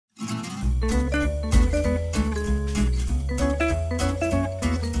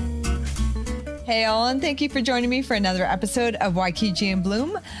Hey all, and thank you for joining me for another episode of YQG in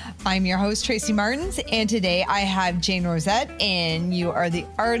Bloom. I'm your host, Tracy Martins, and today I have Jane Rosette, and you are the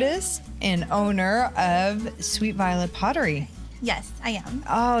artist and owner of Sweet Violet Pottery. Yes, I am.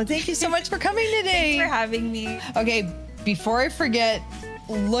 Oh, thank you so much for coming today. Thanks for having me. Okay, before I forget,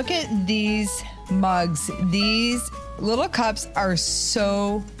 look at these mugs. These little cups are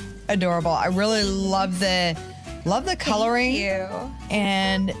so adorable. I really love the coloring. Thank you.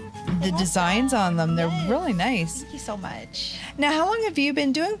 And the designs on them. They're really nice. Thank you so much. Now, how long have you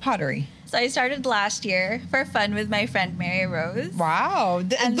been doing pottery? So I started last year for fun with my friend Mary Rose. Wow.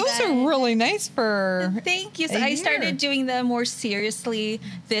 Those are really nice for Thank you. So I started doing them more seriously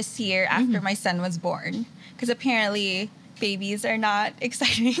this year after my son was born. Because apparently babies are not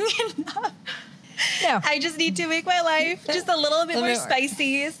exciting enough. No. I just need to make my life just a little bit more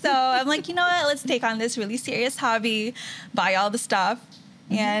spicy. So I'm like, you know what? Let's take on this really serious hobby, buy all the stuff,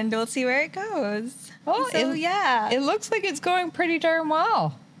 and we'll see where it goes. Oh, so yeah. It looks like it's going pretty darn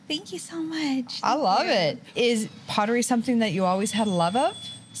well. Thank you so much. I love it. Is pottery something that you always had a love of?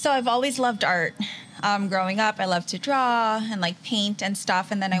 So I've always loved art. Growing up, I loved to draw and like paint and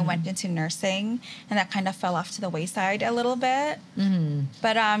stuff. And then I went into nursing, and that kind of fell off to the wayside a little bit.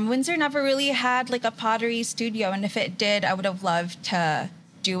 But Windsor never really had like a pottery studio. And if it did, I would have loved to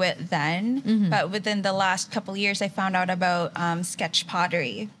do it then. But within the last couple of years, I found out about sketch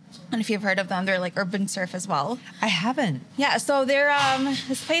pottery. And if you've heard of them, they're like urban surf as well. I haven't. Yeah, so they're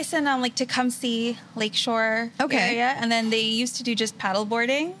this place in like Tecumseh Lakeshore area. And then they used to do just paddle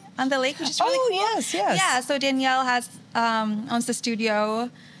boarding on the lake, which is really cool. Yes. Yeah, so Danielle owns the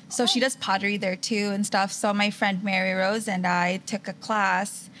studio. So she does pottery there too and stuff. So my friend Mary Rose and I took a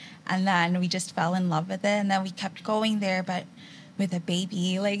class, and then we just fell in love with it. And then we kept going there, but with a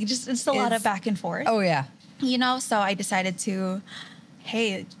baby, like it's a lot of back and forth. Oh, yeah. You know, so I decided to,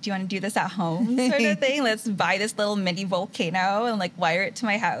 hey, do you want to do this at home sort of thing? Let's buy this little mini volcano and like wire it to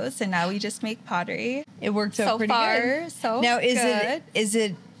my house. And now we just make pottery. It worked out pretty good. So now, good. Is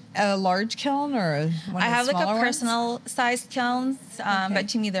it a large kiln or one I of have the like a smaller personal sized kilns, but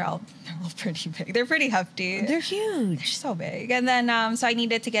to me they're all pretty big. They're pretty hefty. They're huge. They're so big. And then so I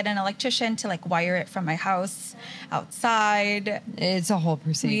needed to get an electrician to like wire it from my house outside. It's a whole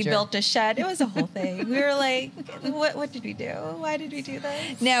procedure. We built a shed. It was a whole thing. We were like, what did we do? Why did we do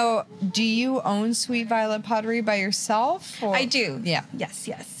this? Now, do you own Sweet Violet Pottery by yourself? Or? I do. Yeah.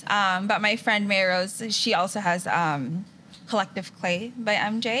 Yes. But my friend Mary Rose, she also has Collective Clay by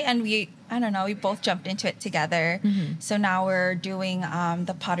MJ, and we both jumped into it together. So now we're doing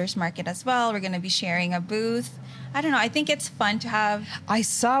the Potter's Market as well. We're going to be sharing a booth. I don't know. I think it's fun to have. I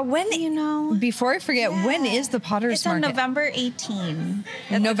saw when, before I forget, when is the Potter's Market? It's on November 18th.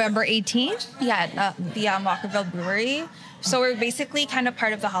 November 18th? Yeah, the Walkerville Brewery. So we're basically kind of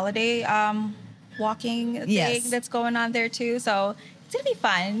part of the holiday walking thing that's going on there too. So it's going to be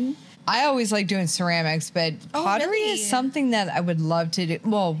fun. I always like doing ceramics, but pottery is something that I would love to do.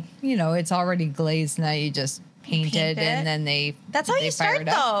 Well, it's already glazed now. You just paint it and then That's how you start,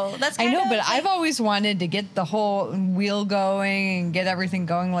 though. That's I know, but I've always wanted to get the whole wheel going and get everything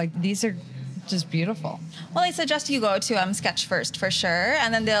going. Like, these are just beautiful. Well, I suggest you go to Sketch First for sure,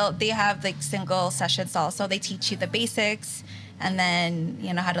 and then they have like single sessions also. They teach you the basics. And then,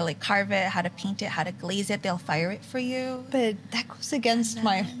 how to like carve it, how to paint it, how to glaze it. They'll fire it for you. But that goes against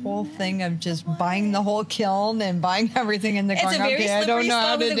my whole thing of just buying the whole kiln and buying everything in the It's going, a very okay, I don't know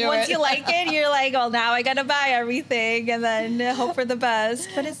how to do it. Once you like it, you're like, well, now I got to buy everything and then hope for the best.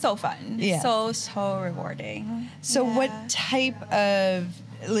 But it's so fun. Yeah. So rewarding. So what type of...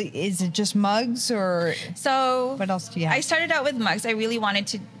 Is it just mugs or... So what else do you have? I started out with mugs. I really wanted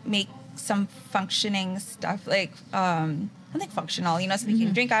to make some functioning stuff like... something functional, something you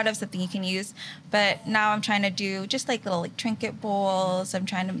can drink out of, something you can use. But now I'm trying to do just like little like trinket bowls. I'm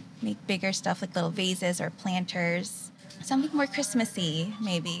trying to make bigger stuff like little vases or planters. Something more Christmassy,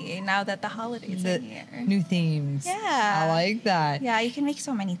 maybe, now that the holidays are here. New themes. Yeah. I like that. Yeah, you can make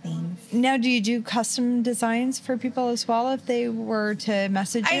so many things. Now, do you do custom designs for people as well if they were to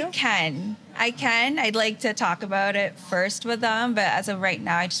message you? I can. I'd like to talk about it first with them, but as of right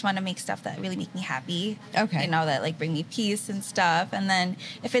now, I just want to make stuff that really make me happy. Okay. That like bring me peace and stuff. And then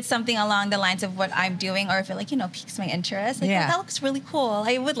if it's something along the lines of what I'm doing, or if it like, piques my interest, like, oh, that looks really cool.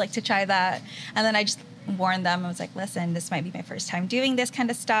 I would like to try that. And then I just warned them. I was like, listen, this might be my first time doing this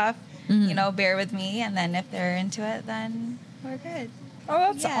kind of stuff. Bear with me. And then if they're into it, then we're good.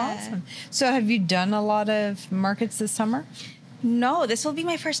 Oh, that's awesome. So have you done a lot of markets this summer? No, this will be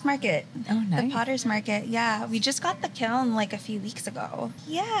my first market. Oh, nice. The Potter's Market. Yeah, we just got the kiln like a few weeks ago.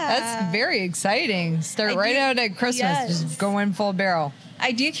 Yeah. That's very exciting. Start right out at Christmas. Just go in full barrel.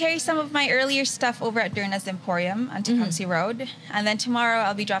 I do carry some of my earlier stuff over at Durna's Emporium on Tecumseh Road. And then tomorrow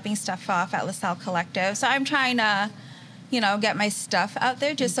I'll be dropping stuff off at LaSalle Collective. So I'm trying to, get my stuff out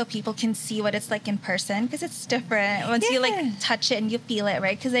there just so people can see what it's like in person, because it's different once you touch it and you feel it,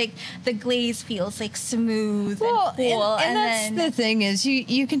 right? Because the glaze feels like smooth and cool. And that's the thing is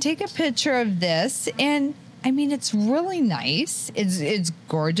you can take a picture of this, and I mean, it's really nice. It's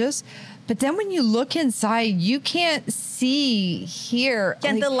gorgeous. But then when you look inside, you can't see here.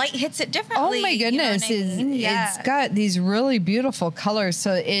 Yeah, the light hits it differently. Oh my goodness. It's got these really beautiful colors.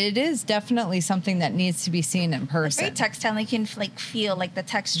 So it is definitely something that needs to be seen in person. Very textile. You can feel the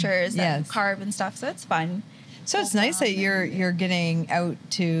textures and carve and stuff. So it's fun. So it's nice that you're getting out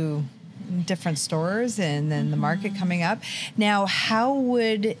to different stores and then the market coming up. Now, how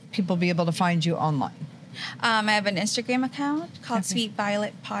would people be able to find you online? I have an Instagram account called Sweet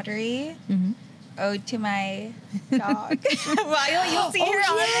Violet Pottery. Ode to my dog. You'll see her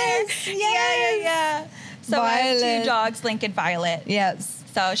on there. Yes. Yeah. So Violet. I have 2 dogs, Link and Violet. Yes.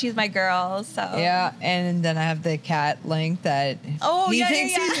 So she's my girl. So yeah, and then I have the cat Link that he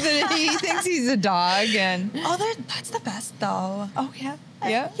thinks he's a dog, and that's the best though. Oh yeah.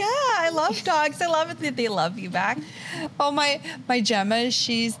 Yeah. I love dogs. I love it that they love you back. Oh, my Gemma,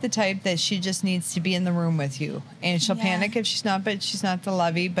 she's the type that she just needs to be in the room with you. And she'll panic if she's not, but she's not the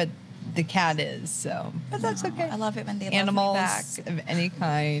lovey, but the cat is. So, but that's okay. I love it when they Animals love me back. of any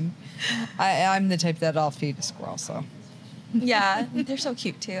kind. I'm the type that I'll feed a squirrel, so. Yeah, they're so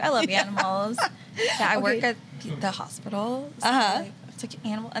cute too. I love animals. Yeah, I work at the hospital. So it's like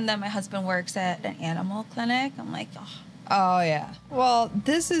animal. And then my husband works at an animal clinic. I'm like, Oh, yeah. Well,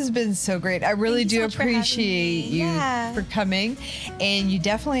 this has been so great. I really do appreciate you for coming. And you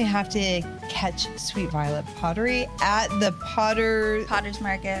definitely have to catch Sweet Violet Pottery at the Potter's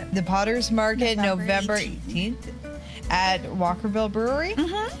Market. The Potter's Market, November 18th at Walkerville Brewery.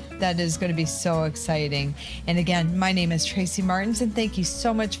 That is going to be so exciting. And again, my name is Tracy Martins, and thank you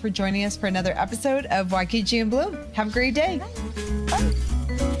so much for joining us for another episode of YKG and Bloom. Have a great day. Bye.